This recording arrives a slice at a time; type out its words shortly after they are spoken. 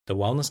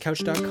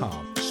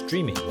TheWellnessCouch.com,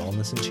 streaming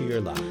wellness into your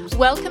lives.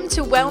 Welcome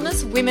to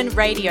Wellness Women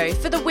Radio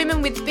for the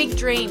women with big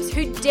dreams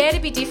who dare to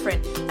be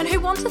different and who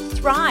want to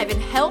thrive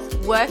in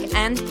health, work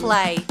and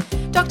play.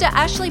 Dr.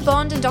 Ashley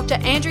Bond and Dr.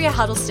 Andrea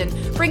Huddleston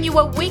bring you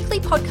a weekly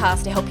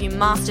podcast to help you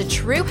master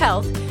true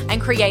health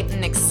and create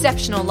an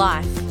exceptional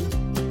life.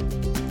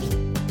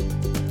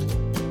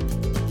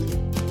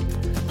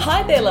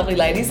 Hi there, lovely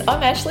ladies.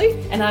 I'm Ashley.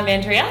 And I'm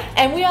Andrea.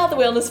 And we are the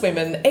Wellness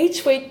Women.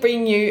 Each week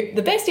bringing you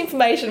the best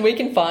information we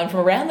can find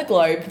from around the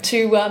globe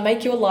to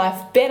make your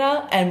life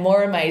better and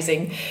more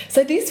amazing.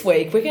 So this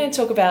week we're going to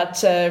talk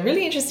about a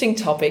really interesting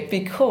topic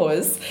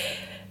because,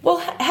 well,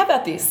 how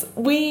about this?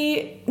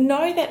 We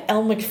know that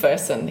Elle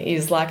Macpherson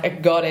is like a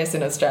goddess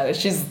in Australia.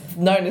 She's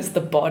known as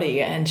the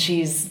Body, and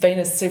she's been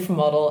a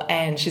supermodel,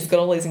 and she's got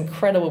all these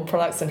incredible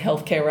products and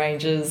healthcare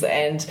ranges,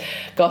 and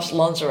gosh,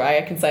 lingerie,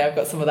 I can say I've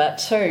got some of that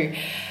too.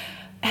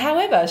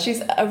 However,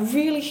 she's a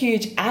really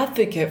huge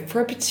advocate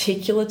for a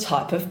particular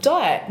type of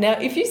diet. Now,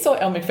 if you saw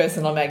Elle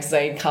Macpherson on a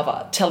magazine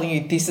cover telling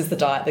you this is the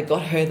diet that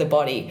got her the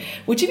body,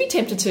 would you be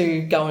tempted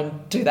to go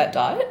and do that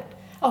diet?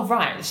 Oh,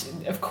 right.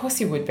 Of course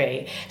you would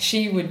be.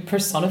 She would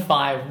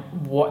personify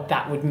what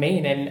that would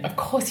mean, and of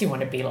course you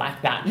want to be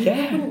like that. Yeah.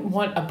 You wouldn't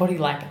want a body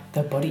like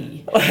the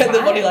Body. Right? The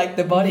body like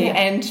the Body, Yeah.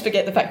 and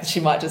forget the fact that she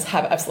might just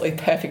have absolutely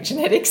perfect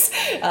genetics.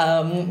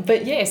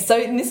 But yeah,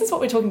 so and this is what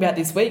we're talking about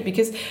this week,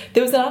 because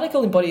there was an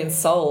article in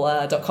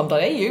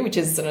bodyandsoul.com.au, which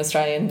is an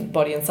Australian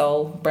body and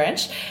soul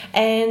branch,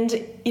 and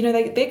you know,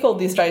 they're called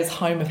the Australia's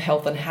home of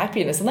health and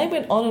happiness, and they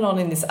went on and on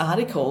in this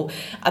article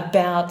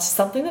about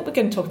something that we're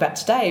going to talk about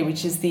today,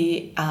 which is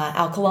the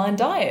alkaline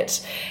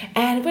diet.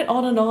 And it went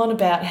on and on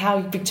about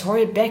how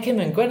Victoria Beckham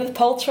and Gwyneth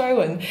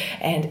Paltrow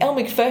and Elle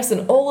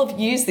Macpherson all have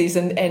used these,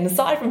 and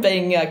aside from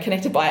being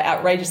connected by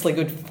outrageously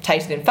good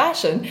taste in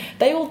fashion,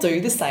 they all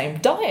do the same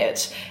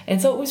diet.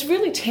 And so it was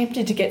really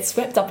tempting to get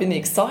swept up in the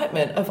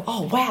excitement of,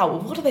 oh wow,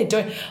 what are they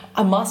doing?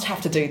 I must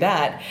have to do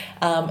that,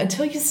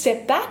 until you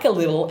step back a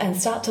little and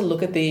start to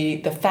look at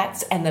the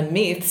facts and the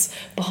myths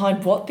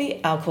behind what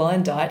the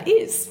alkaline diet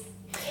is.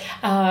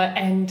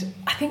 And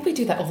I think we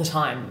do that all the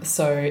time.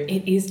 So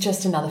it is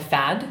just another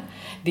fad.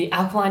 The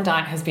alkaline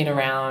diet has been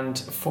around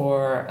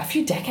for a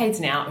few decades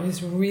now. It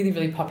was really,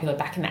 really popular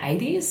back in the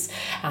 80s.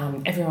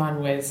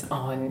 Everyone was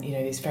on, you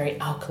know, this very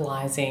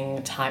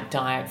alkalizing type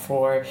diet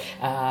for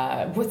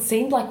what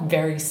seemed like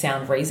very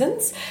sound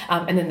reasons.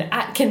 And then the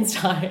Atkins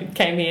diet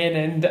came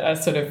in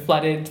and sort of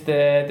flooded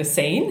the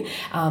scene.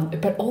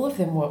 But all of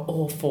them were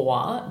all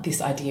for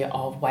this idea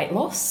of weight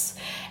loss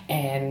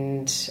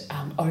and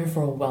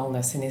overall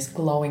wellness and this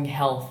glowing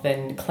health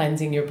and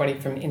cleansing your body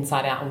from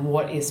inside out, and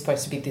what is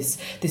supposed to be this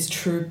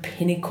true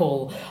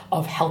pinnacle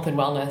of health and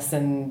wellness.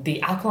 And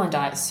the alkaline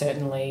diet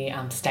certainly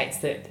states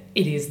that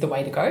it is the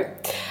way to go.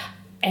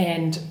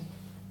 And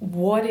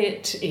what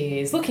it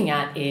is looking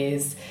at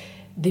is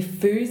the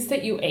foods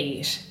that you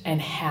eat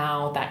and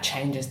how that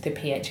changes the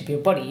pH of your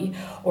body,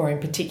 or in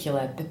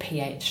particular the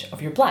pH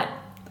of your blood.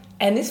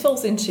 And this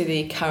falls into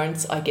the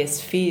current, I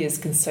guess, fears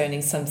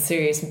concerning some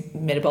serious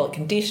metabolic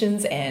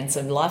conditions and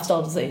some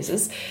lifestyle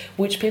diseases,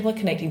 which people are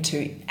connecting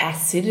to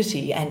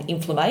acidity and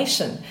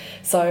inflammation.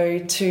 So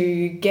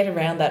to get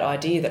around that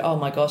idea that, oh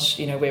my gosh,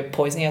 you know, we're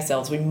poisoning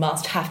ourselves, we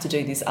must have to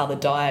do this other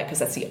diet because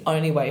that's the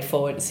only way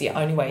forward, it's the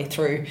only way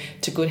through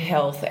to good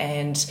health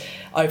and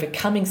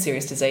overcoming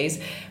serious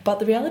disease. But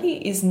the reality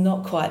is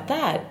not quite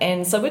that.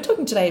 And so we're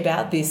talking today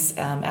about this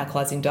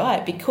alkalizing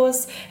diet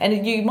because,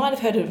 and you might have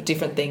heard of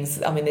different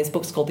things. I mean, there's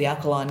books called The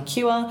Alkaline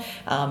Cure,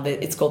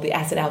 it's called The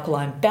Acid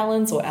Alkaline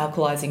Balance, or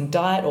Alkalizing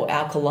Diet, or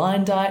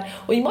Alkaline Diet,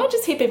 or you might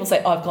just hear people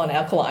say, oh, I've gone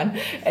alkaline,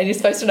 and you're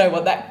supposed to know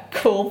what that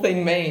cool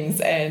thing means,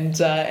 and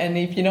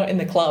if you're not in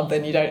the club,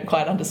 then you don't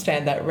quite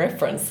understand that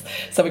reference.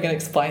 So we're going to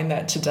explain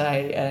that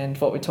today and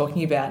what we're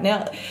talking about.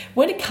 Now,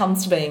 when it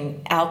comes to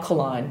being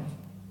alkaline,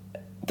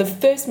 the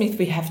first myth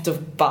we have to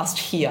bust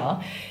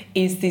here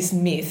is this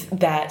myth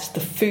that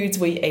the foods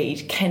we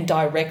eat can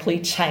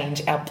directly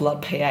change our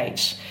blood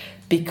pH,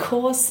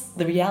 because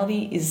the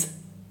reality is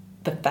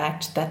the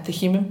fact that the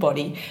human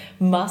body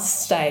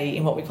must stay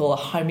in what we call a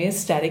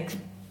homeostatic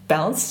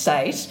balanced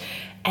state,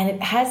 and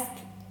it has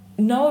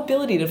no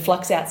ability to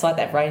flux outside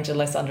that range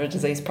unless under a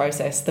disease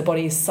process. The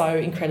body is so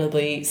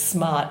incredibly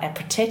smart at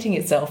protecting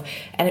itself,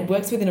 and it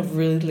works within a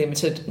really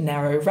limited,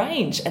 narrow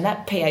range. And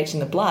that pH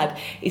in the blood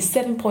is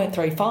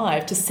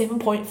 7.35 to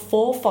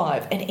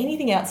 7.45, and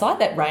anything outside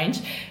that range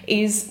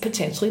is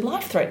potentially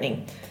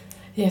life-threatening.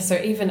 Yeah, so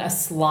even a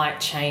slight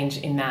change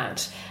in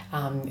that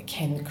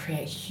can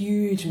create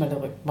huge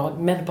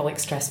metabolic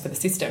stress for the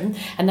system.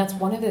 And that's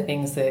one of the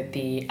things that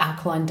the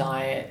alkaline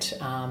diet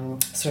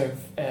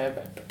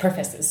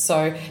professes.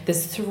 So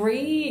there's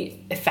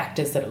three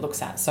factors that it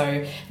looks at.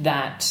 So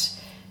that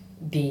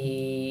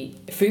the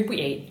food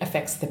we eat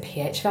affects the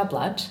pH of our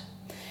blood,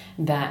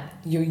 that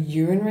your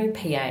urinary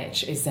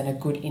pH is then a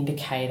good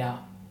indicator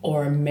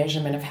or a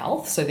measurement of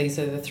health. So these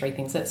are the three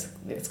things that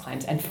it's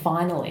claimed. And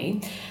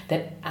finally,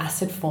 that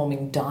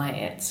acid-forming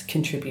diets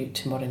contribute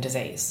to modern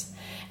disease.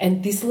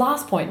 And this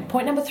last point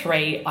number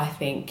 3, I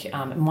think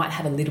might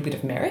have a little bit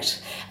of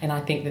merit, and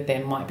I think that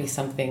there might be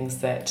some things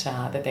that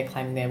they're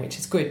claiming there, which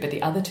is good. But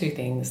the other 2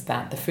 things,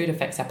 that the food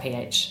affects our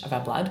pH of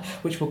our blood,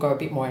 which we'll go a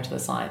bit more into the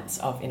science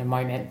of in a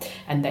moment,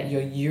 and that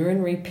your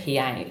urinary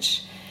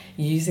pH,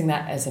 using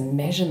that as a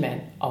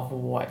measurement of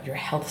what your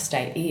health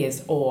state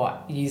is, or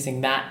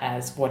using that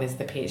as what is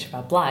the pH of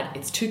our blood,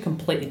 it's 2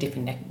 completely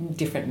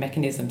different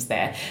mechanisms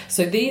there.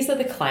 So these are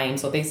the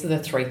claims, or these are the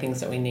 3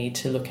 things that we need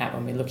to look at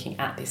when we're looking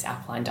at this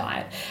alkaline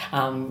diet.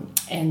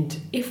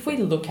 And if we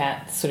look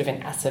at sort of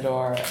an acid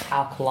or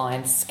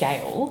alkaline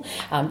scale,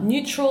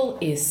 neutral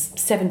is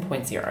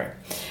 7.0,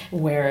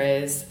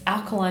 whereas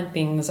alkaline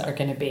things are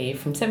going to be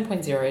from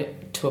 7.0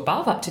 to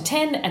above, up to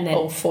 10, and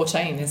then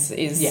 14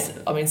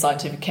 is I mean,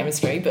 scientific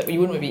chemistry, but you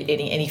wouldn't be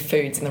eating any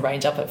foods in the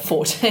range up at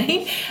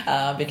 14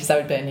 because that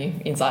would burn you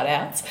inside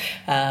out.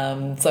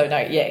 So no,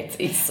 yeah,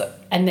 it's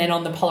and then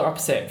on the polar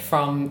opposite,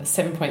 from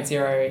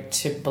 7.0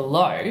 to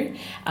below,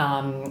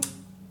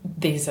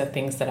 these are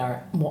things that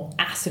are more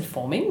acid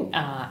forming,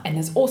 and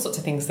there's all sorts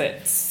of things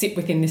that sit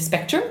within this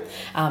spectrum.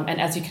 And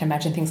as you can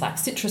imagine, things like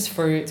citrus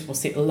fruits will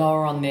sit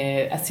lower on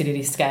the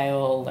acidity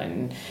scale,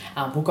 and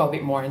we'll go a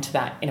bit more into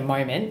that in a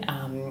moment.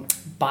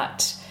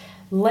 But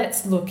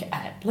let's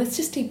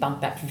just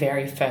debunk that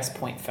very first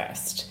point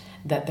first,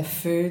 that the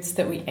foods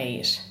that we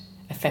eat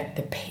affect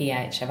the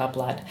pH of our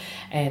blood.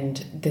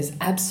 And there's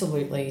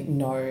absolutely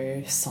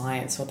no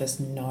science, or there's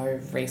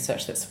no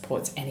research that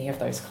supports any of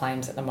those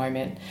claims at the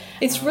moment.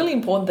 It's really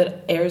important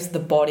that areas of the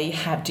body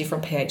have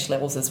different pH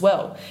levels as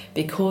well,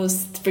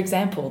 because, for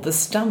example, the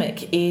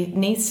stomach, it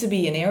needs to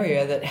be an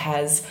area that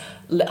has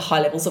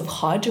high levels of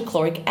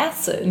hydrochloric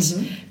acid,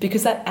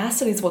 because that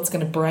acid is what's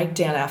going to break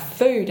down our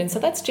food. And so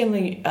that's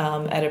generally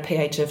at a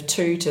pH of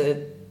 2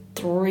 to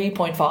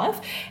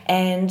 3.5,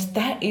 and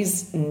that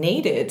is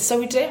needed. So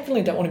we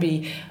definitely don't want to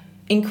be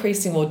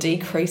increasing or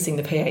decreasing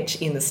the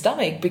pH in the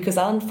stomach, because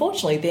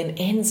unfortunately then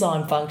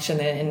enzyme function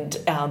and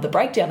the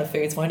breakdown of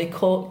foods won't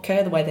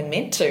occur the way they're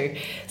meant to.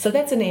 So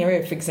that's an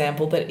area, for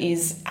example, that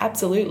is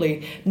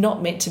absolutely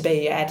not meant to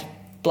be at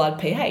blood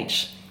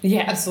pH.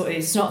 Yeah, absolutely.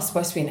 It's not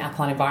supposed to be an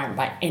alkaline environment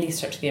by any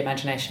stretch of the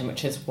imagination,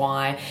 which is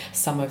why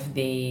some of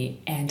the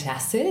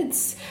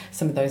antacids,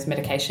 some of those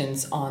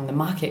medications on the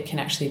market can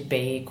actually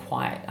be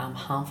quite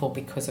harmful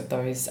because of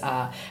those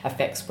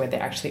effects where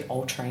they're actually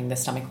altering the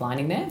stomach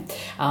lining there.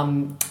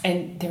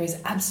 And there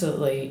is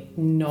absolutely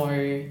no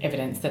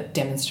evidence that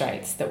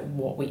demonstrates that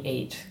what we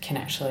eat can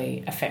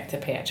actually affect the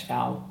pH of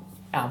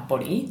our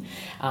body.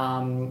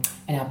 And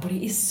our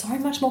body is so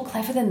much more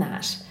clever than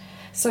that.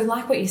 So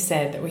like what you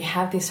said, that we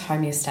have this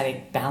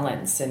homeostatic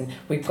balance, and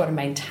we've got to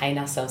maintain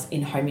ourselves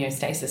in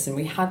homeostasis, and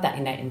we have that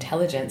innate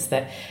intelligence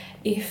that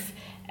if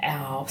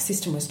our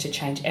system was to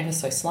change ever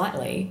so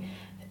slightly,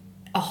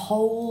 a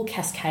whole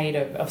cascade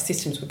of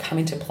systems would come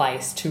into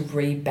place to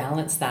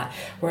rebalance that.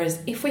 Whereas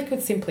if we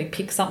could simply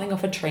pick something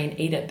off a tree and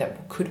eat it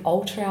that could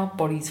alter our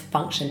body's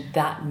function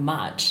that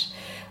much,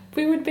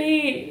 we would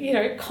be,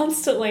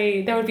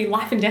 constantly, there would be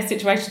life and death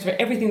situations for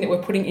everything that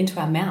we're putting into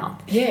our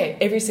mouth. Yeah,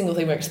 every single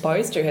thing we're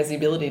exposed to has the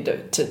ability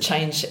to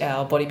change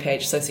our body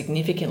pH so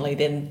significantly,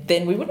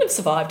 then we wouldn't have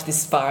survived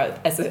this far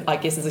as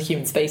a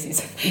human species.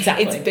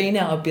 Exactly. It's been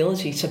our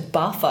ability to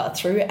buffer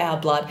through our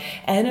blood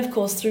and, of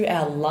course, through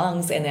our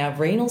lungs and our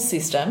renal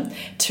system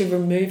to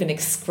remove and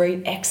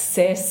excrete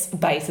excess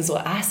bases or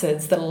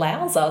acids that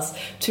allows us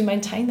to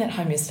maintain that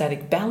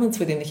homeostatic balance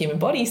within the human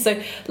body.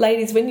 So,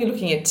 ladies, when you're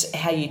looking at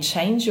how you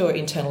change your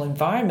internal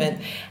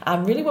environment,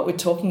 really what we're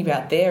talking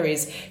about there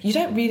is you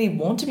don't really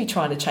want to be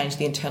trying to change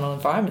the internal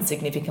environment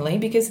significantly,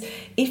 because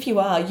if you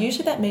are,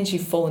 usually that means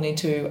you've fallen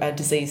into a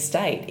disease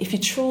state. If you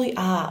truly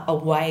are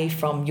away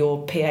from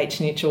your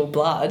pH neutral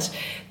blood,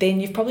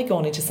 then you've probably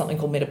gone into something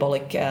called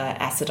metabolic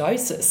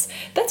acidosis.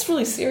 That's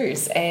really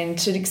serious. And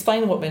to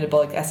explain what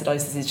metabolic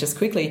acidosis is just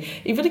quickly,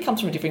 it really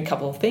comes from a different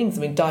couple of things.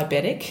 I mean,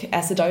 diabetic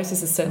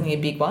acidosis is certainly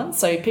a big one.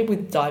 So people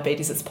with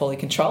diabetes that's poorly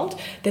controlled,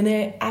 then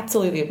they're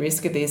absolutely at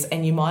risk of this.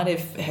 And you might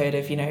have heard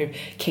of,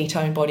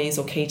 ketone bodies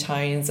or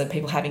ketones, and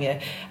people having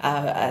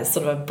a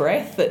sort of a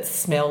breath that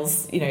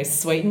smells,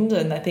 sweetened,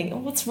 and they think,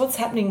 what's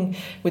happening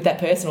with that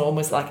person, or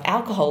almost like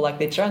alcohol, like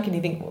they're drunk, and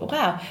you think,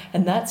 wow,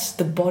 and that's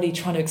the body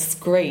trying to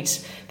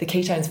excrete the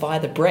ketones via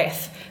the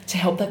breath to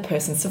help that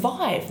person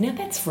survive. Now,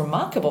 that's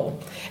remarkable.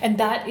 And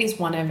that is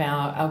one of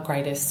our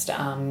greatest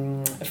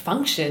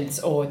functions,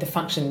 or the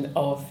function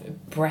of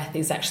breath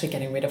is actually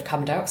getting rid of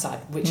carbon dioxide,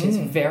 which is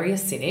very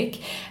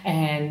acidic.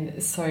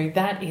 And so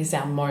that is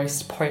our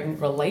most potent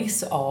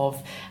release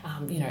of,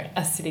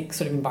 acidic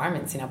sort of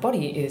environments in our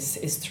body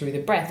is through the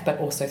breath, but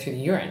also through the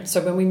urine.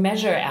 So when we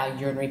measure our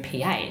urinary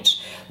pH,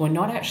 we're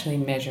not actually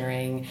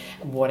measuring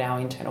what our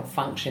internal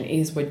function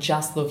is. We're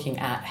just looking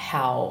at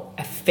how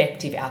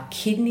effective our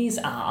kidneys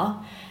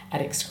are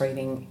at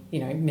excreting,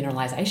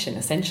 mineralization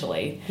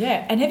essentially.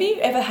 Yeah, and have you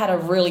ever had a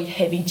really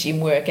heavy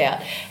gym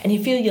workout and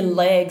you feel your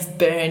legs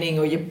burning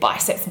or your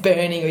biceps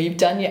burning, or you've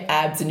done your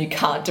abs and you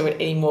can't do it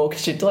anymore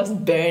because your legs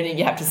burning,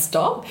 you have to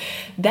stop?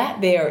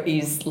 That there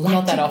is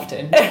not that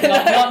often,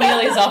 not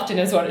nearly as often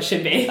as what it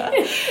should be.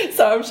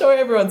 So I'm sure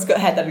everyone's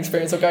had that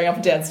experience of going up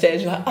and down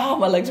stairs. You're like, oh,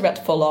 my legs are about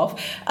to fall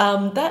off.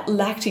 That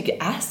lactic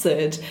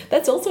acid,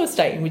 that's also a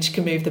state in which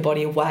can move the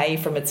body away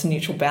from its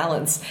neutral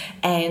balance.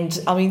 And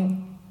I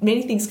mean,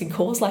 many things can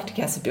cause lactic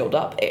acid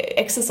buildup.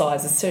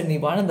 Exercise is certainly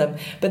one of them.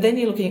 But then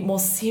you're looking at more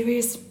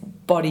serious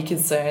body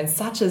concerns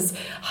such as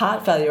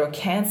heart failure or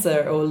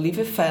cancer or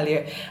liver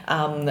failure,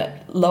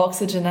 low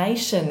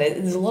oxygenation.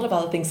 There's a lot of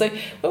other things. So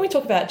when we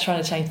talk about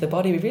trying to change the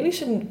body, we really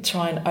shouldn't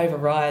try and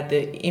override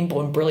the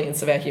inborn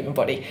brilliance of our human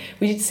body.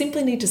 We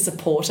simply need to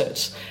support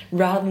it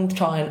rather than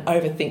try and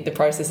overthink the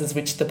processes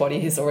which the body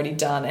has already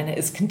done and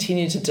has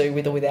continued to do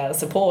with or without a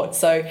support.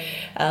 So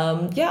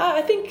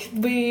I think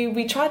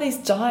we try these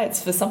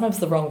diets for sometimes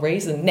the wrong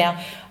reason. Now,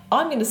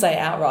 I'm going to say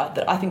outright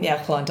that I think the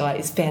alkaline diet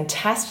is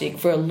fantastic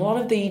for a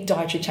lot of the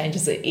dietary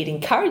changes that it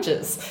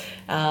encourages.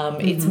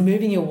 It's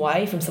moving you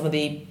away from some of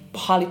the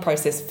highly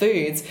processed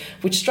foods,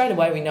 which straight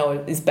away we know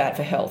is bad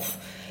for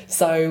health.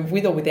 So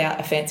with or without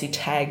a fancy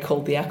tag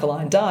called the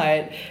alkaline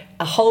diet,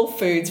 a whole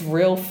foods,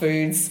 real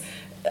foods,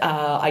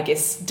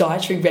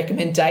 dietary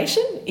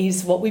recommendation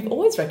is what we've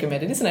always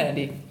recommended, isn't it,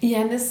 Andy? Yeah,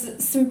 and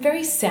there's some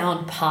very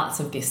sound parts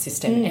of this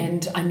system,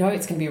 and I know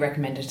it's going to be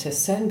recommended to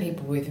certain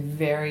people with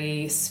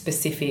very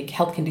specific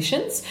health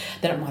conditions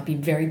that it might be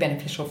very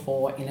beneficial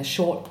for in a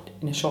short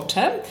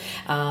term.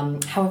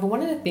 However,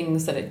 one of the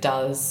things that it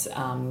does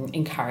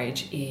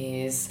encourage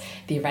is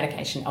the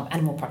eradication of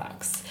animal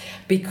products,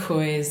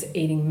 because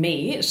eating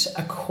meat,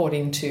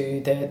 according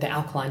to the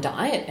alkaline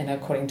diet and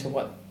according to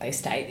what they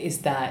state, is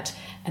that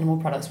animal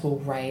products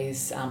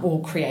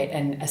will create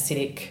an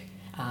acidic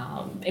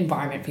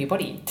environment for your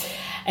body.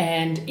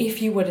 And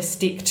if you were to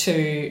stick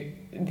to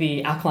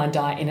the alkaline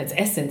diet in its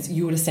essence,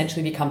 you would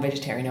essentially become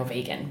vegetarian or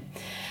vegan.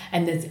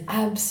 And there's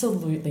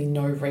absolutely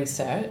no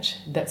research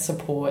that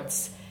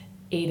supports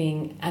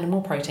eating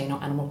animal protein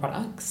or animal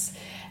products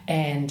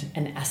and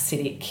an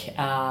acidic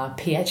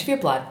pH of your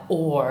blood,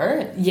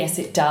 or yes,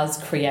 it does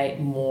create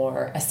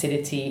more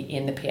acidity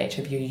in the pH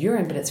of your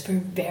urine, but it's for a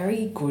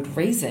very good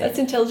reason. That's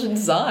intelligent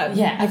design.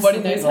 Yeah, your body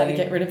knows how to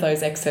get rid of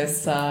those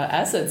excess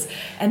acids.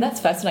 And that's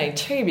fascinating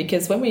too,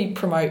 because when we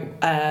promote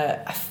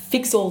a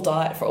fix-all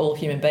diet for all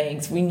human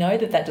beings, we know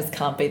that just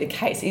can't be the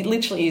case. It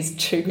literally is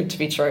too good to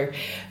be true,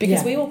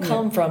 because we all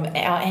come from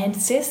our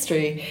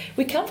ancestry.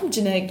 We come from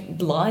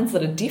genetic lines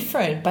that are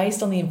different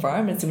based on the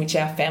environments in which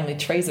our family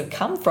trees have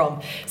come from.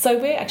 So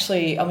we're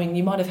actually,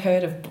 you might have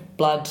heard of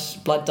blood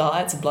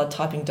diets and blood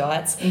typing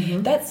diets.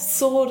 That's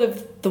sort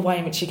of the way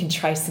in which you can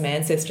trace some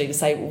ancestry to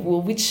say,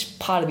 well, which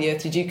part of the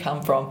earth did you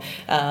come from?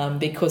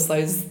 Because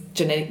those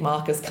genetic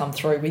markers come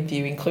through with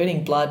you,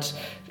 including blood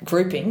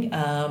grouping,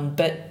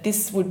 but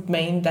this would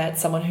mean that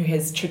someone who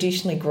has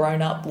traditionally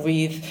grown up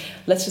with,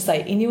 let's just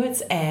say,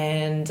 Inuits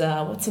and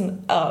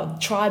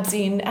tribes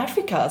in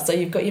Africa. So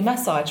you've got your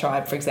Maasai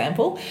tribe, for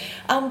example.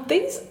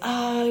 These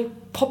are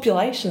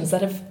populations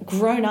that have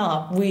grown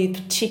up with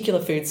particular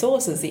food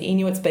sources, the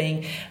Inuits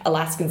being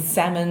Alaskan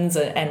salmons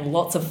and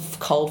lots of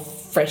cold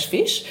fresh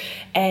fish,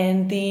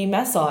 and the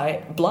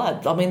Maasai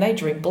blood. They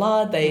drink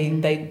blood,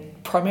 they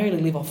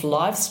primarily live off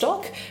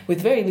livestock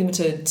with very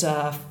limited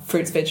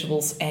fruits,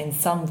 vegetables and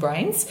some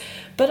grains.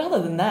 But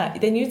other than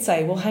that, then you'd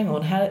say, well, hang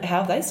on, how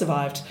have they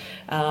survived?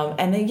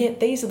 And then yet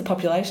these are the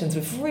populations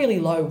with really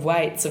low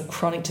rates of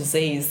chronic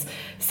disease.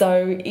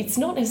 So it's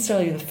not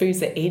necessarily the foods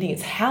they're eating,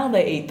 it's how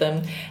they eat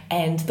them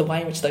and the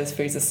way in which those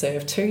foods are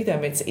served to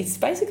them. It's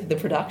basically the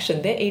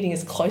production. They're eating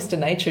as close to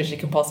nature as you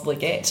can possibly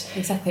get.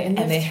 Exactly, and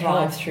they've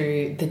thrived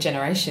through the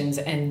generations,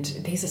 and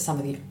these are some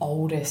of the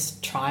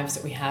oldest tribes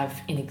that we have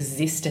in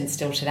existence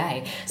still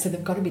today. So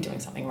they've got to be doing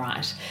something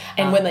right.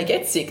 And when they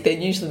get sick, they're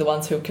usually the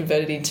ones who are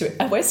converted into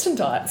Western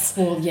diets.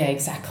 Well, yeah,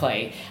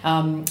 exactly.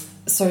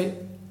 So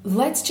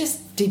let's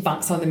just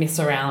debunk some of the myths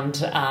around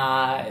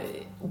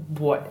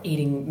what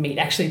eating meat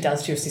actually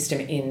does to your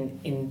system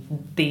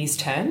in these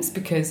terms,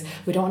 because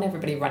we don't want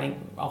everybody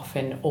running off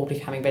and all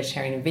becoming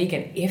vegetarian and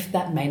vegan if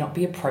that may not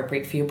be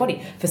appropriate for your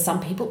body. For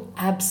some people,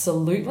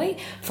 absolutely.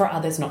 For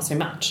others, not so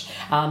much.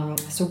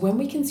 So when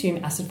we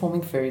consume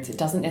acid-forming foods, it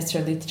doesn't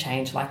necessarily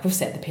change, like we've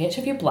said, the pH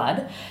of your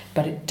blood,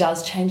 but it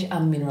does change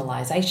our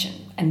mineralization.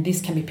 And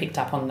this can be picked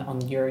up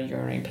on your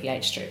urinary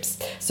pH strips.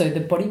 So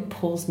the body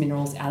pulls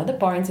minerals out of the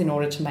bones in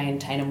order to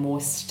maintain a more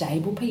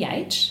stable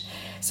pH.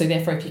 So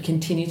therefore, if you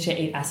continue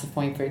to eat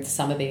acid-forming foods,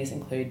 some of these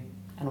include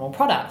animal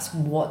products.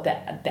 What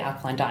the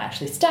alkaline diet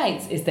actually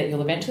states is that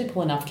you'll eventually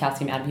pull enough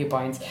calcium out of your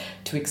bones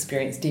to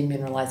experience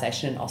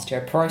demineralization and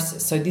osteoporosis.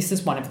 So this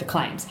is one of the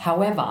claims.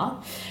 However,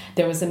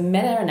 there was a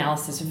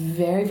meta-analysis, a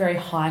very, very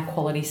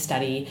high-quality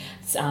study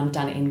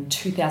done in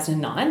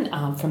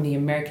 2009 from the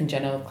American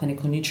Journal of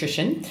Clinical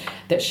Nutrition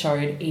that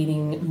showed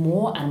eating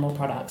more animal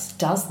products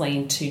does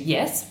lead to,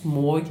 yes,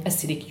 more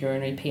acidic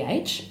urinary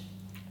pH,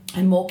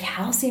 and more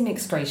calcium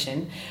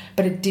excretion,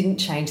 but it didn't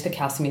change the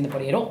calcium in the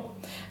body at all.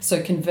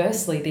 So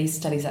conversely, these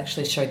studies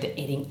actually showed that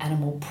eating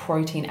animal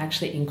protein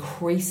actually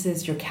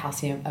increases your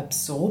calcium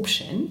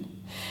absorption,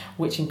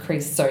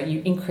 so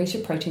you increase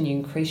your protein, you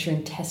increase your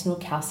intestinal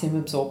calcium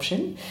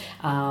absorption,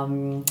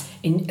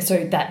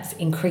 so that's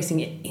increasing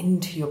it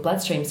into your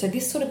bloodstream. So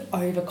this sort of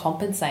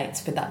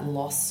overcompensates for that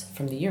loss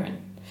from the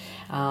urine.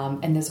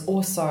 And there's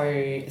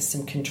also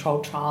some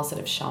controlled trials that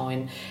have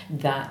shown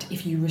that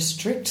if you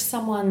restrict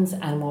someone's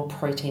animal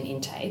protein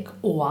intake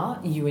or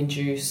you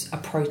induce a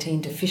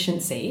protein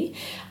deficiency,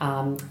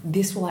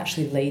 this will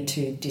actually lead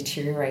to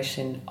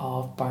deterioration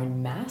of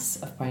bone mass,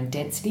 of bone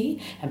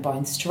density and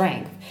bone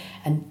strength.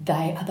 And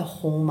they are the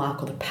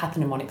hallmark or the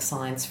pathognomonic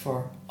signs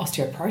for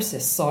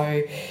osteoporosis.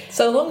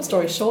 So long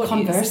story short,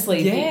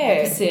 conversely,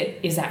 the opposite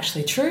is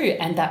actually true,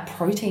 and that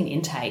protein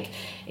intake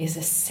is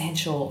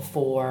essential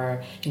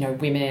for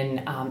women,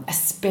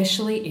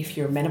 especially if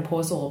you're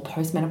menopausal or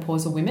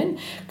postmenopausal women,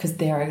 because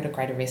they're at a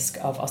greater risk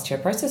of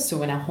osteoporosis. So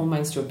when our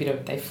hormones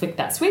they flick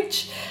that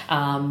switch,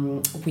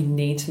 we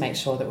need to make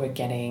sure that we're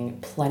getting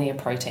plenty of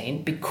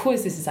protein,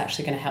 because this is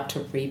actually going to help to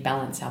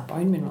rebalance our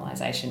bone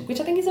mineralization, which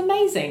I think is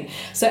amazing.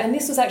 And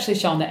this was actually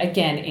shown that,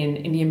 again,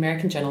 in the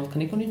American Journal of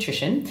Clinical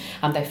Nutrition,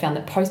 they found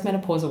that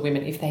postmenopausal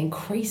women, if they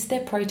increase their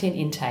protein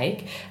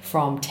intake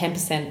from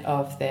 10%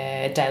 of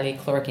their daily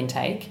caloric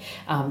intake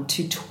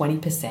to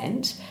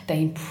 20%,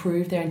 they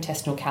improve their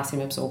intestinal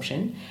calcium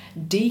absorption,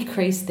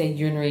 decrease their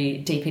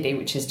urinary DPD,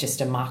 which is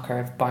just a marker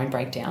of bone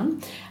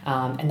breakdown,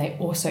 and they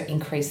also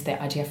increase their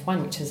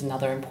IGF-1, which is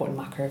another important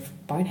marker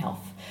of bone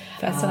health.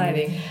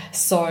 Fascinating.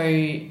 So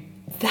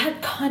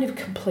that kind of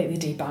completely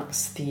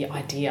debunks the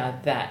idea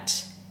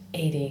that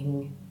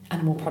eating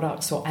animal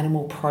products or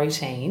animal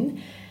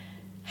protein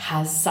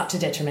has such a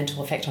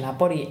detrimental effect on our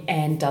body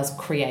and does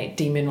create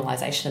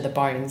demineralization of the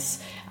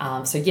bones.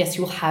 So yes,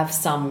 you'll have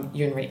some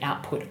urinary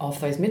output of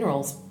those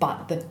minerals,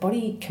 but the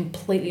body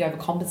completely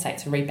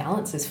overcompensates and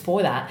rebalances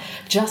for that,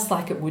 just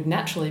like it would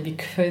naturally,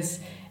 because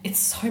it's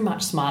so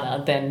much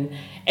smarter than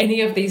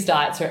any of these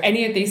diets or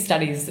any of these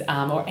studies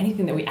or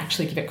anything that we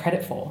actually give it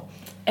credit for.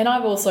 And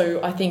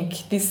I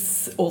think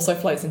this also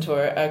flows into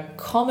a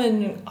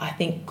common,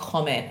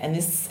 comment, and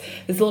there's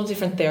a lot of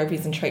different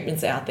therapies and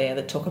treatments out there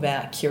that talk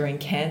about curing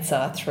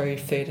cancer through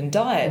food and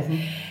diet.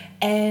 Mm-hmm.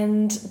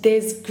 And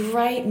there's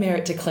great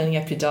merit to cleaning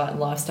up your diet and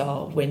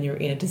lifestyle when you're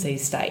in a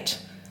disease state.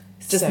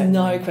 Just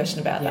no question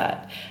about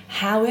that.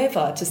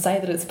 However, to say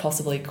that it's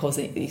possibly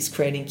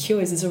creating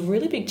cures is a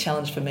really big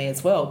challenge for me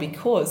as well,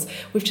 because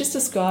we've just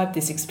described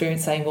this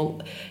experience saying,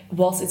 well,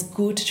 whilst it's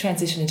good to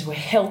transition into a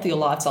healthier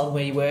lifestyle than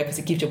where you were, because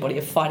it gives your body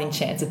a fighting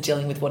chance of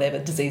dealing with whatever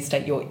disease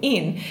state you're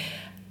in,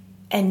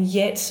 and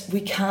yet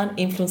we can't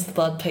influence the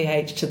blood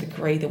pH to the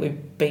degree that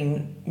we've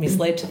been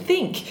misled to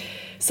think.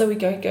 So we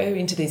go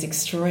into these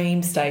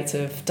extreme states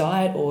of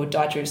diet or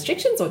dietary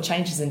restrictions or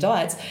changes in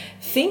diets,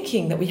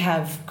 thinking that we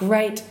have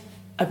great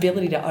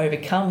ability to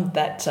overcome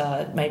that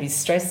maybe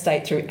stress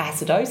state through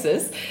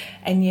acidosis,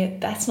 and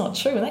yet that's not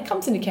true. And that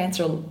comes into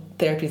cancer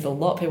therapies a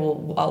lot.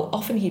 I'll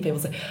often hear people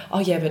say, oh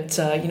yeah, but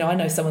I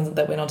know someone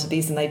that went on to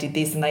this and they did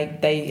this and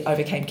they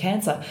overcame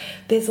cancer.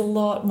 There's a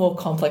lot more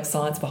complex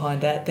science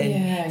behind that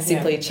than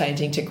simply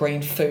changing to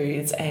green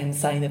foods and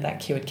saying that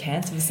cured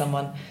cancer for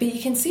someone. But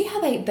you can see how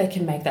they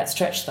can make that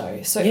stretch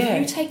though. So if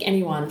you take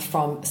anyone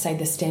from, say,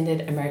 the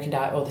standard American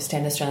diet or the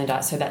standard Australian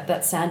diet, so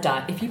that SAD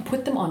diet, if you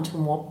put them onto a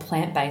more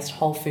plant-based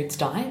whole foods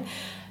diet,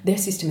 their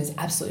system is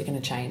absolutely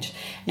going to change.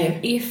 Yeah.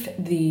 And if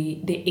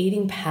the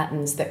eating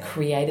patterns that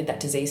created that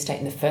disease state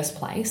in the first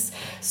place,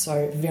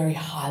 so very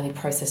highly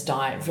processed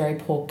diet, very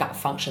poor gut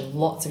function,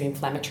 lots of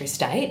inflammatory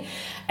state,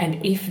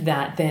 and if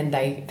that then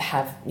they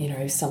have,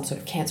 some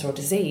sort of cancer or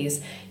disease,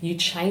 you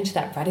change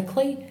that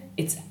radically,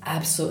 it's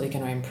absolutely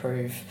going to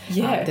improve.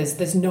 Yeah.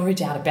 There's no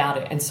doubt about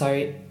it. And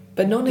so...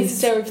 But not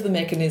necessarily for the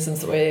mechanisms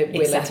that we're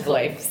led to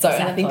believe.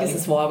 And I think this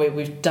is why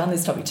we've done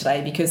this topic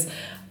today, because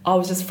I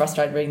was just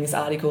frustrated reading this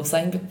article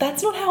saying, but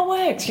that's not how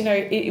it works.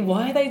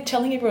 Why are they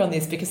telling everyone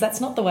this? Because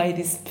that's not the way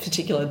this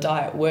particular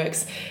diet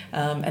works.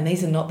 And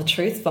these are not the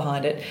truths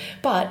behind it.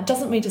 But it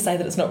doesn't mean to say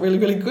that it's not really,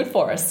 really good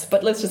for us.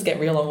 But let's just get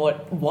real on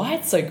why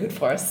it's so good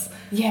for us.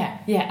 Yeah,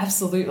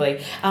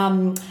 absolutely.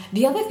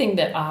 The other thing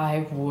that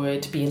I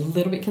would be a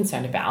little bit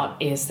concerned about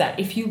is that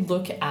if you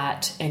look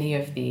at any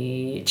of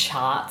the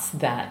charts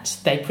that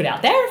they put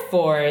out there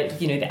for,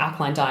 the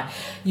alkaline diet,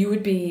 you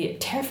would be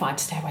terrified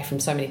to stay away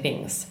from so many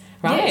things.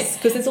 Right. Yes,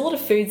 because there's a lot of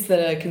foods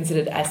that are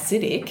considered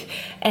acidic,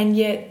 and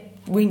yet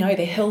we know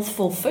they're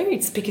healthful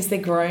foods because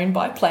they're grown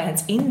by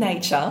plants in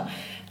nature,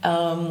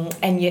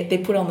 and yet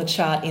they're put on the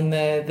chart in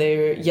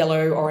the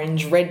yellow,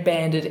 orange, red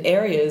banded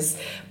areas,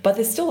 but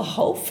they're still a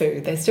whole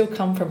food. They still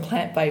come from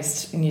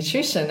plant-based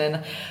nutrition.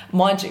 And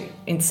mind you,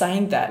 in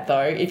saying that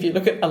though, if you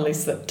look at a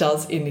list that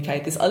does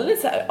indicate this,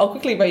 I'll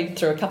quickly read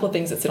through a couple of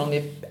things that sit on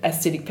the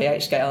acidic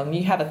pH scale, and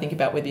you have a think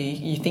about whether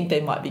you think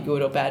they might be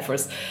good or bad for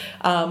us.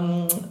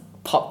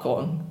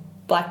 Popcorn,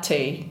 black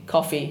tea,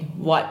 coffee,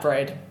 white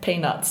bread,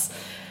 peanuts.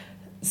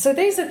 So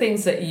these are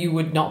things that you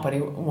would not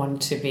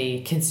want to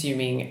be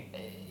consuming,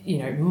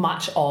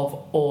 much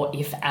of, or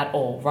if at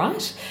all,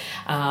 right?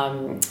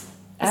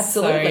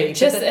 Absolutely.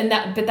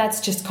 But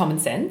that's just common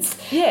sense.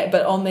 Yeah,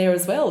 but on there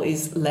as well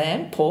is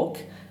lamb, pork,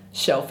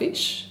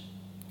 shellfish,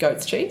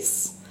 goat's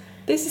cheese.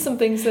 These are some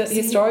things that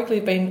historically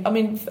have been... I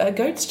mean,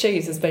 goat's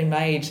cheese has been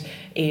made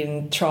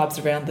in tribes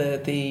around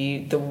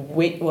the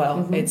wheat...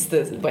 Well, it's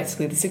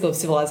basically the sickle of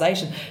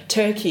civilization.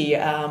 Turkey,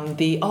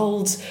 the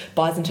old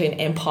Byzantine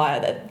Empire,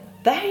 that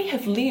they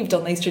have lived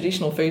on these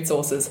traditional food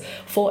sources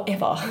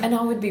forever. And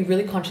I would be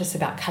really conscious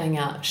about cutting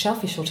out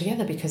shellfish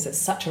altogether because it's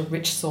such a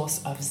rich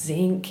source of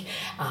zinc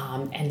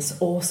and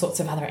all sorts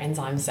of other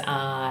enzymes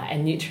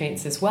and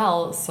nutrients as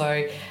well.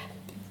 So...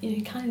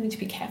 you kind of need to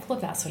be careful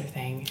of that sort of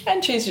thing.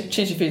 And choose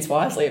your foods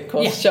wisely, of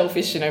course. Yeah.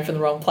 Shellfish, from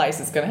the wrong place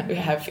is going to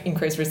have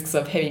increased risks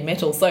of heavy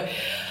metals. So,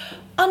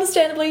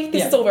 understandably,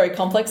 this is all very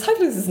complex.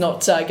 Hopefully this is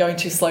not going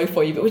too slow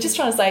for you, but we're just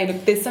trying to say,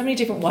 look, there's so many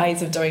different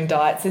ways of doing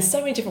diets. There's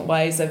so many different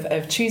ways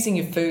of choosing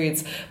your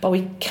foods, but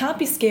we can't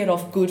be scared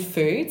off good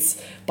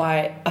foods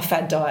by a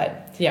fad diet.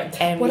 Yeah.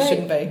 And we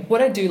shouldn't be.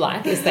 What I do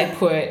like is they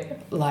put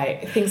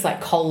things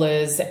like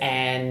colas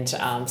and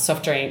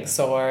soft drinks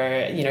or,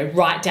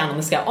 right down on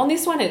the scale. On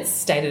this one, it's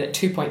stated at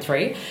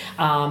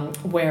 2.3,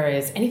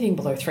 whereas anything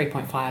below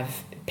 3.5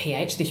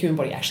 pH, the human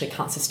body actually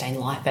can't sustain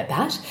life at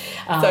that.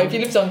 So if you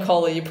lived on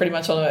cola, you're pretty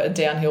much on a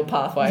downhill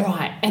pathway.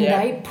 Right. And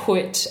they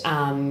put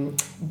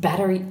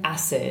battery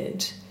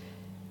acid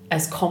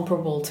as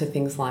comparable to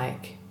things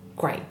like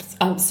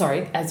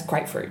as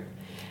grapefruit.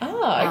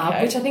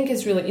 Okay. Which I think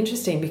is really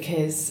interesting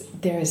because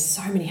there is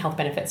so many health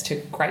benefits to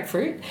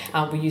grapefruit.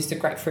 We use the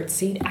grapefruit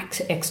seed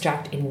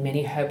extract in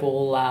many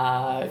herbal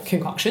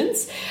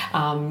concoctions.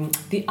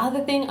 The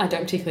other thing I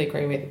don't particularly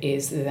agree with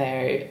is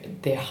their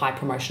high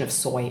promotion of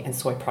soy and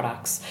soy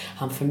products.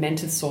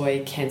 Fermented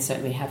soy can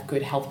certainly have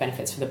good health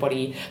benefits for the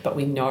body, but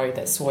we know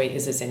that soy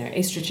is a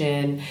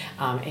xenoestrogen.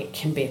 It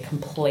can be a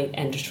complete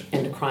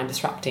endocrine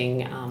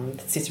disrupting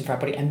system for our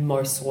body, and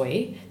most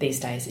soy these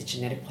days is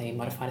genetically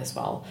modified as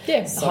well.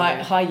 Yeah, so,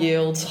 high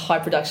yields, high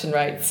production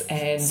rates,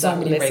 and so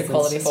many lesser reasons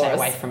quality to for stay us.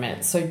 away from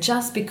it. So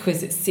just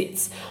because it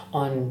sits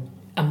on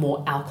a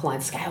more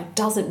alkaline scale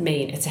doesn't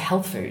mean it's a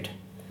health food.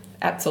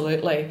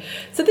 Absolutely.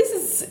 So this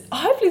is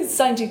hopefully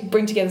starting to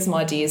bring together some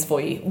ideas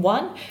for you.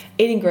 1,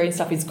 eating green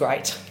stuff is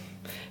great.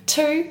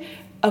 2,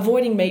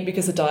 avoiding meat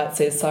because the diet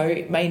says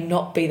so may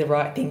not be the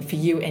right thing for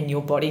you and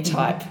your body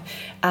type.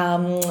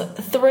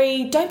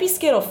 3, don't be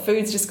scared of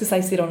foods just because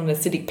they sit on an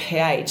acidic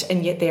pH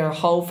and yet they're a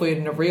whole food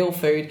and a real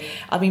food.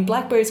 I mean,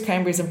 blackberries,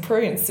 cranberries and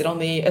prunes sit on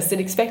the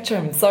acidic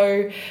spectrum.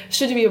 So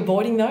should you be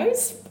avoiding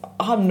those?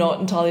 I'm not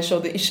entirely sure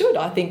that you should.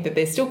 I think that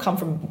they still come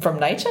from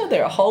nature.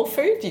 They're a whole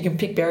food. You can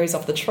pick berries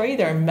off the tree.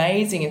 They're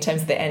amazing in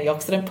terms of their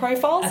antioxidant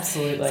profiles.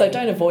 Absolutely. So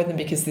don't avoid them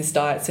because this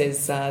diet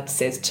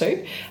says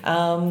to.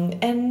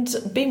 And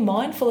be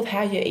mindful of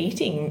how you're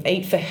eating.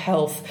 Eat for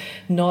health,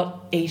 not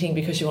eating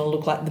because you want to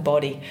look like the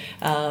body.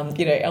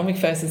 Elle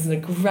Macpherson is a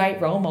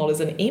great role model as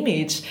an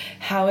image.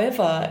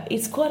 However,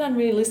 it's quite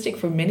unrealistic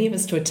for many of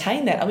us to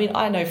attain that. I mean,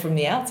 I know from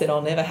the outset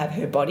I'll never have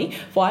her body.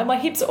 Why? My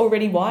hips are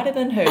already wider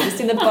than her, just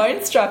in the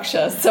bone structure.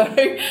 So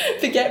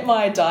forget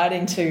my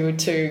dieting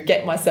to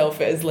get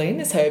myself as lean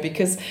as her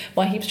because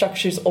my hip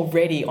structure is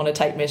already on a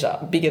tape measure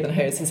bigger than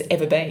hers has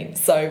ever been.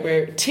 So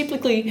we're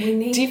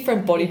typically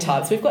different body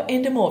types. We've got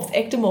endomorphs,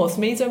 ectomorphs,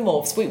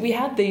 mesomorphs. We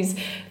have these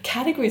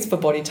categories for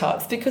body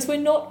types because we're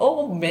not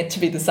all meant to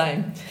be the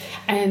same.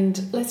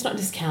 And let's not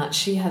discount,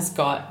 she has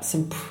got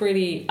some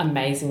pretty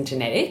amazing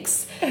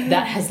genetics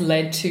that has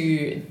led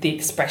to the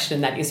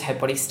expression that is her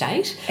body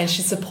state. And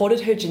she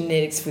supported her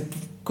genetics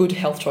with good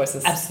health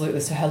choices. Absolutely.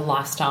 So her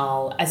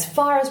lifestyle, as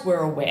far as we're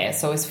aware,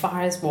 so as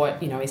far as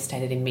what, is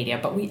stated in media,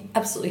 but we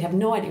absolutely have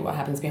no idea what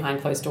happens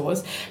behind closed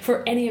doors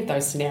for any of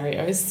those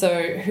scenarios.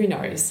 So who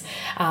knows?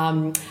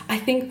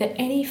 I think that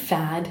any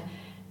fad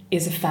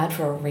is a fad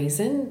for a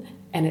reason,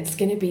 and it's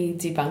going to be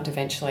debunked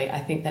eventually. I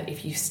think that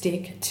if you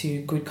stick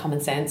to good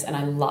common sense, and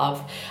I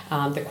love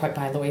the quote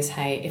by Louise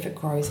Hay, if it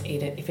grows,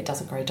 eat it. If it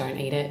doesn't grow, don't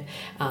eat it.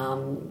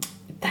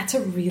 That's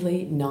a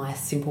really nice,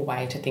 simple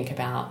way to think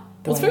about.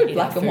 Well, it's very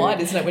black and white,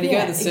 isn't it? When you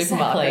go to the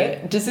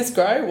supermarket, does this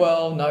grow?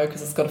 Well, no,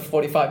 because it's got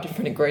 45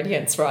 different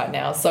ingredients right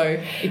now.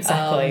 So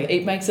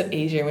it makes it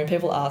easier. When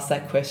people ask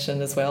that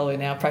question as well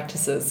in our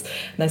practices,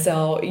 and they say,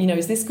 "Oh,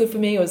 is this good for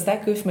me or is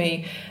that good for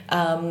me?"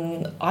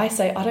 I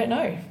say, "I don't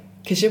know."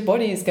 Because your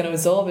body is going to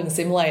absorb and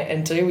assimilate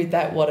and do with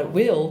that what it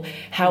will.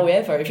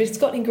 However, if it's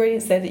got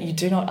ingredients there that you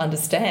do not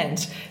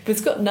understand, if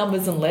it's got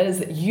numbers and letters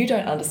that you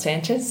don't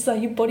understand, chances are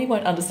your body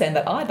won't understand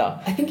that either.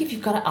 I think if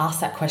you've got to ask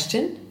that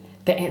question,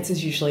 the answer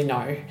is usually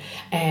no.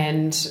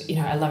 And,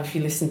 I love if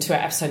you listened to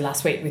our episode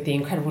last week with the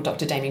incredible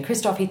Dr. Damien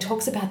Christoph, he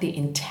talks about the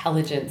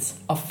intelligence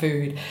of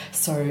food.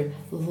 So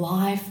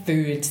live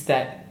foods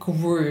that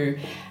grew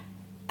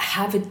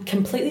have a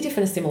completely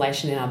different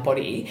assimilation in our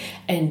body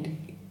and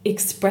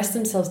express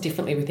themselves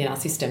differently within our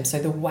system. So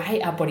the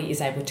way our body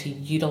is able to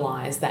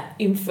utilize that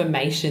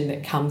information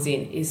that comes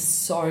in is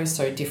so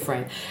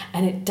different,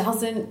 and it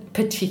doesn't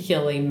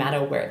particularly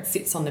matter where it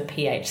sits on the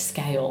pH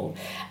scale.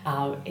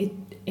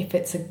 If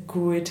it's a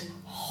good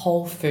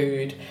whole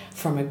food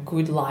from a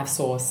good live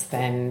source,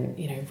 then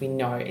we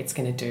know it's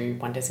going to do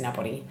wonders in our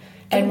body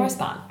for the most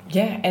part.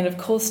 Yeah, and of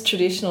course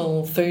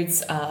traditional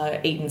foods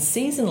eaten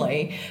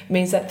seasonally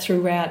means that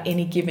throughout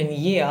any given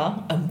year,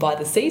 by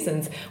the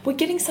seasons, we're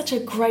getting such a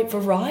great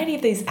variety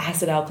of these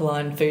acid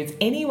alkaline foods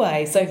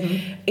anyway. So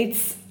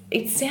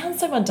it sounds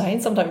so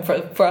mundane sometimes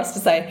for us to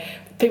say.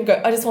 People go,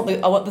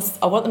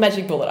 I want the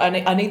magic bullet.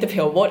 I need the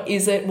pill. What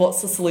is it?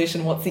 What's the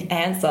solution? What's the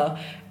answer?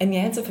 And the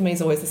answer for me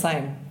is always the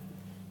same.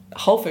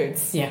 Whole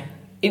foods. Yeah.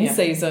 In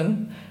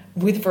season,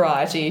 with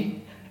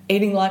variety,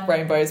 eating like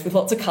rainbows with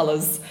lots of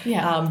colours,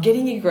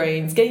 getting your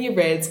greens, getting your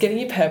reds, getting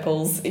your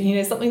purples,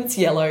 something that's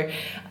yellow,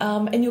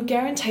 and you're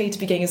guaranteed to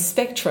be getting a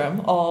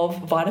spectrum of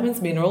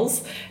vitamins,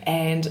 minerals,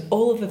 and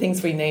all of the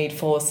things we need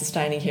for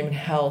sustaining human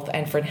health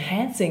and for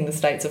enhancing the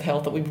states of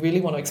health that we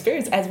really want to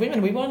experience. As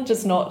women, we want to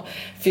just not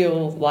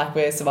feel like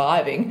we're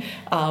surviving.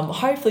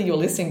 Hopefully you're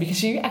listening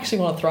because you actually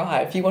want to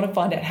thrive. You want to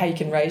find out how you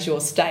can raise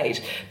your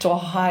state to the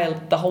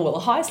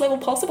highest level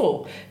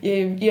possible,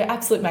 your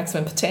absolute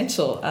maximum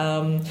potential.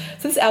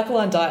 So this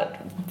alkaline diet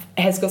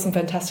has got some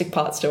fantastic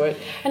parts to it.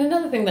 And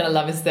another thing that I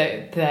love is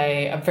that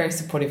they are very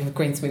supportive of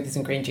green smoothies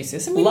and green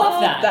juices, and we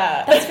love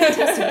that. That's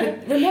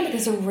fantastic. But remember,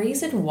 there's a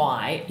reason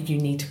why you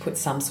need to put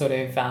some sort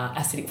of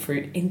acidic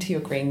fruit into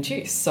your green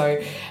juice.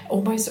 So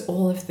almost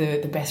all of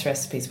the best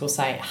recipes will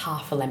say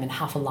half a lemon,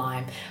 half a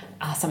lime,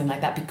 something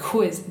like that,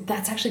 because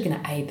that's actually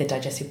going to aid the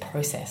digestive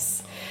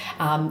process.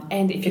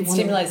 And if you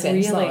stimulates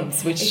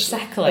enzymes, which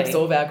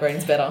absorb our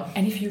greens better.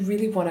 And if you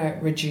really want to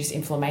reduce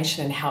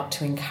inflammation and help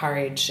to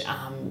encourage,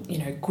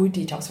 good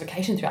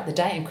detoxification throughout the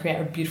day and create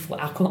a beautiful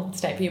alkaline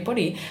state for your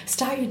body,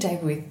 start your day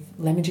with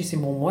lemon juice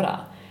and warm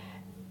water.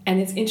 And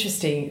it's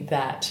interesting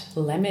that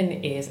lemon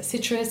is a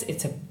citrus,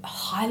 it's a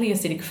highly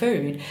acidic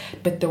food,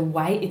 but the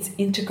way it's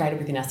integrated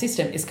within our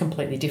system is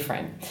completely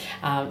different.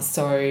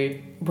 So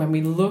when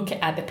we look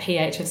at the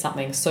pH of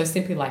something so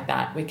simply like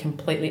that, we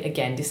completely,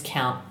 again,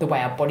 discount the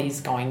way our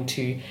body's going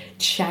to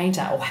change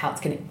that or how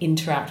it's going to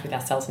interact with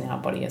our cells in our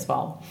body as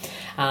well.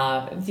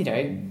 A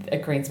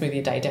green smoothie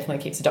a day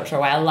definitely keeps the doctor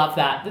away. I love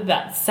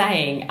that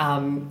saying,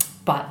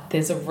 but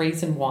there's a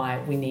reason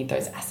why we need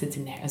those acids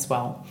in there as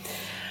well.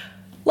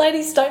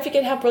 Ladies, don't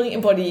forget how brilliant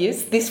your body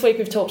is. This week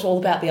we've talked all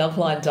about the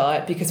alkaline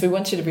diet because we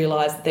want you to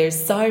realise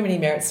there's so many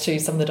merits to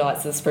some of the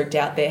diets that are spooked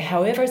out there.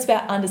 However, it's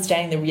about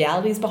understanding the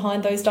realities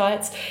behind those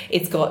diets.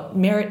 It's got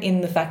merit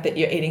in the fact that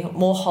you're eating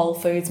more whole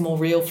foods, more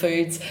real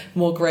foods,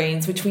 more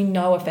greens, which we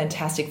know are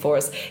fantastic for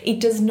us. It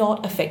does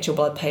not affect your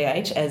blood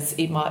pH, as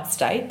it might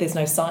state. There's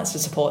no science to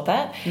support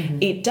that. Mm-hmm.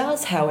 It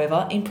does,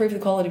 however, improve the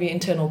quality of your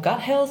internal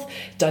gut health,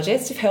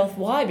 digestive health.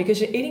 Why?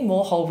 Because you're eating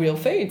more whole, real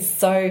foods.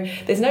 So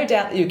there's no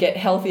doubt that you'll get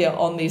healthier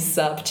on this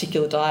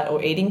particular diet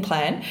or eating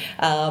plan,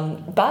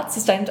 but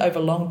sustained over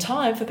a long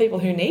time for people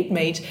who need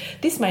meat,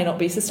 this may not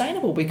be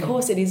sustainable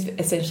because it is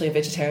essentially a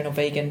vegetarian or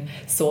vegan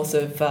source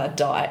of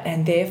diet,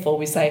 and therefore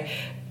we say,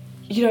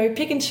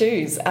 pick and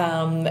choose.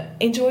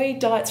 Enjoy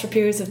diets for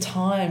periods of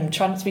time.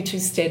 Try not to be too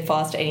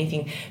steadfast to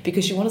anything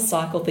because you want to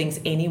cycle things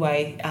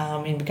anyway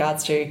in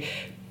regards to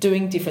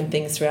doing different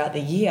things throughout the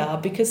year,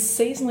 because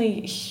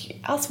seasonally,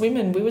 us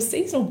women, we were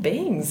seasonal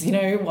beings.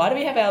 Why do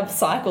we have our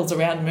cycles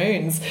around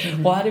moons?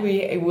 Mm-hmm. Why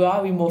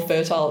are we more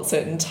fertile at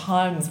certain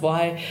times?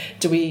 Why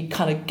do we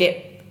kind of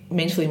get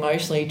mentally,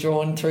 emotionally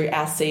drawn through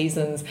our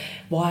seasons?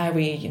 Why are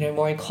we,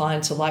 more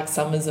inclined to like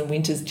summers and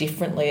winters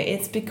differently?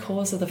 It's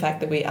because of the fact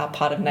that we are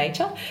part of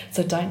nature.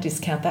 So don't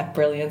discount that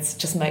brilliance.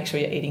 Just make sure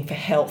you're eating for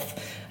health.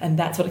 And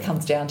that's what it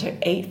comes down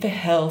to. Eat for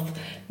health,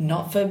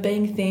 not for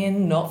being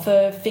thin, not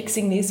for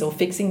fixing this or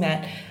fixing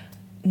that.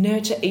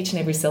 Nurture each and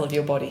every cell of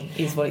your body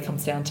is what it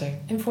comes down to.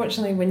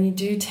 Unfortunately, when you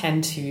do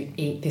tend to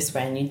eat this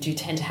way and you do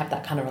tend to have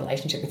that kind of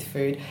relationship with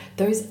food,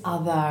 those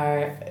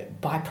other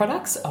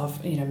byproducts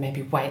of,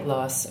 maybe weight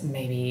loss,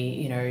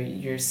 maybe,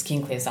 your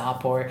skin clears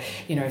up, or,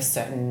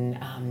 certain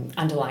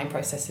underlying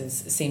processes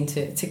seem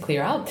to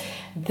clear up.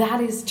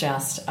 That is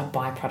just a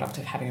byproduct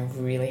of having a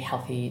really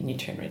healthy,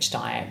 nutrient-rich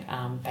diet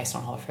based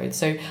on whole food.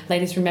 So,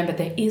 ladies, remember,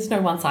 there is no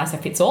one size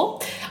that fits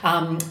all.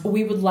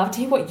 We would love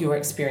to hear what your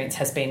experience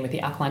has been with the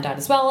alkaline diet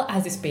as well.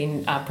 Has this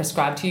been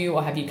prescribed to you,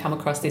 or have you come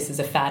across this as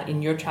a fad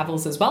in your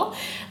travels as well?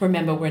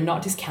 Remember, we're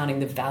not discounting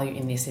the value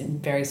in this in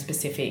very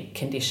specific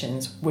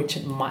conditions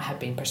which might have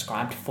been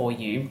prescribed for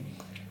you.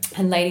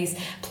 And ladies,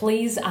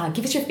 please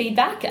give us your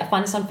feedback.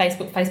 Find us on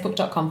Facebook,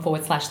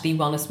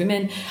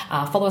 facebook.com/TheWellnessWomen.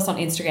 Follow us on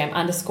Instagram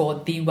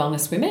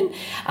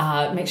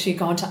 _TheWellnessWomen. Make sure you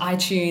go onto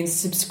iTunes,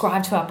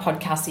 subscribe to our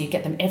podcast so you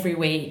get them every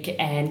week,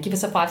 and give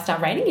us a 5-star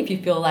rating if you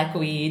feel like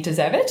we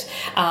deserve it.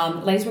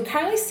 Ladies, we're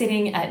currently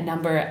sitting at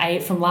number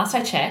 8, from last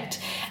I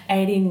checked,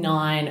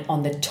 89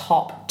 on the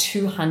top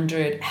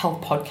 200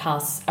 health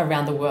podcasts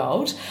around the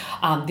world.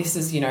 This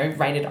is,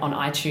 rated on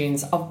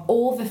iTunes. Of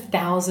all the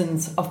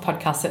thousands of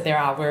podcasts that there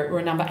are,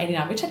 we're number number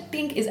 89, which I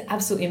think is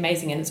absolutely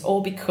amazing. And it's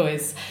all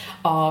because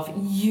of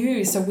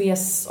you. So we are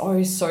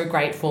so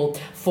grateful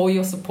for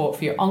your support,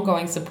 for your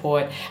ongoing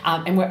support.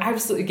 And we're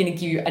absolutely going to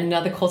give you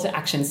another call to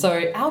action.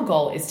 So our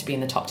goal is to be in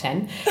the top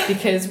 10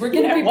 because we're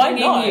going to be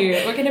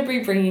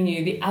bringing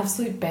you the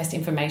absolute best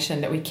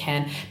information that we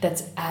can,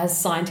 that's as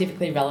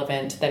scientifically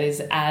relevant, that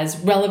is as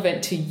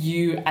relevant to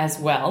you as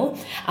well.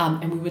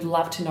 And we would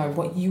love to know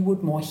what you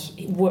would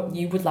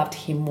love to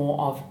hear more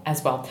of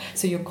as well.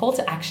 So your call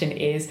to action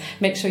is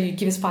make sure you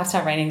give us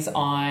 5-star ratings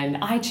on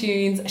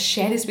iTunes,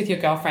 share this with your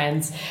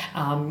girlfriends,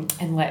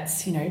 and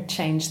let's,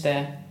 change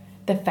the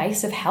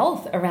face of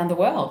health around the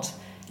world.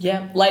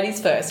 Yeah,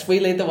 ladies first. We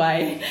lead the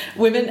way.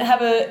 Women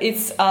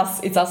it's us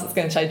that's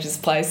going to change this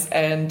place.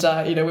 And,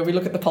 when we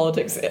look at the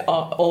politics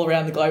all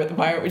around the globe at the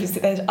moment,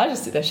 I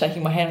just sit there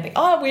shaking my hand and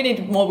think, we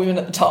need more women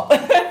at the top.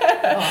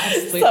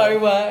 So,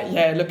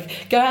 look,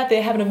 go out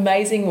there, have an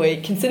amazing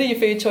week. Consider your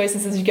food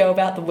choices as you go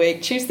about the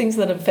week. Choose things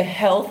that are for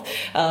health.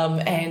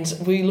 And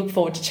we look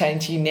forward to chatting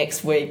to you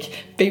next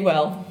week. Be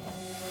well.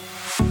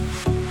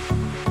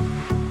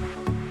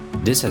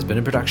 This has been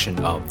a production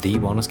of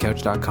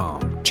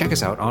TheWellnessCouch.com. Check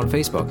us out on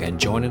Facebook and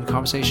join in the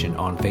conversation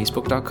on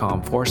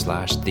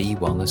Facebook.com/The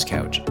Wellness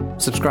Couch.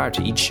 Subscribe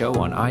to each show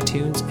on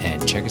iTunes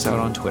and check us out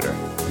on Twitter.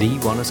 The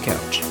Wellness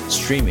Couch,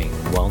 streaming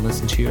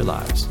wellness into your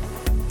lives.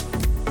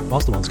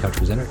 Whilst the Wellness Couch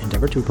presenter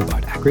endeavor to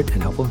provide accurate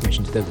and helpful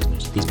information to their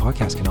listeners, these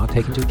podcasts cannot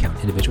take into account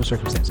individual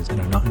circumstances and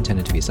are not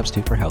intended to be a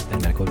substitute for health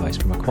and medical advice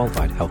from a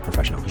qualified health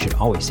professional. You should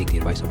always seek the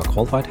advice of a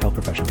qualified health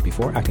professional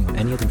before acting on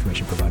any of the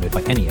information provided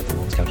by any of the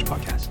Wellness Couch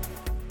podcasts.